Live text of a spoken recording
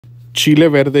Chile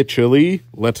Verde chili.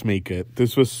 Let's make it.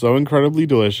 This was so incredibly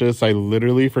delicious. I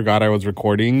literally forgot I was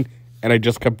recording and I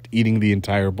just kept eating the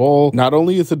entire bowl. Not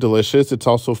only is it delicious, it's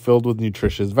also filled with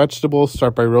nutritious vegetables.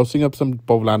 Start by roasting up some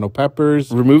poblano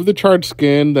peppers. Remove the charred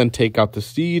skin, then take out the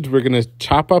seeds. We're going to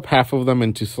chop up half of them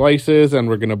into slices, and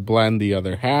we're going to blend the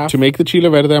other half. To make the chile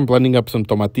verde, I'm blending up some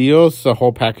tomatillos, a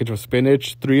whole package of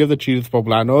spinach, 3 of the chiles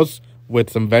poblanos, with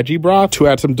some veggie broth. To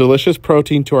add some delicious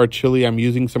protein to our chili, I'm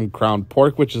using some ground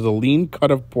pork, which is a lean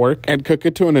cut of pork, and cook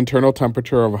it to an internal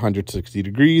temperature of 160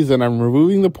 degrees. And I'm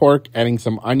removing the pork, adding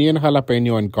some onion,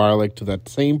 jalapeno, and garlic to that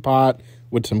same pot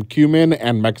with some cumin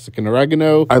and Mexican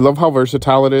oregano. I love how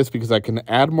versatile it is because I can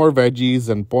add more veggies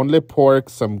and ponle pork,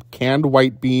 some canned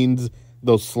white beans,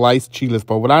 those sliced chiles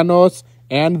poblanos,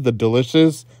 and the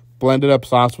delicious blended up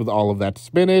sauce with all of that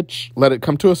spinach. Let it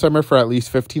come to a simmer for at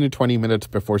least 15 to 20 minutes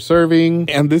before serving.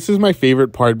 And this is my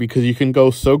favorite part because you can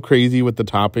go so crazy with the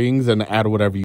toppings and add whatever you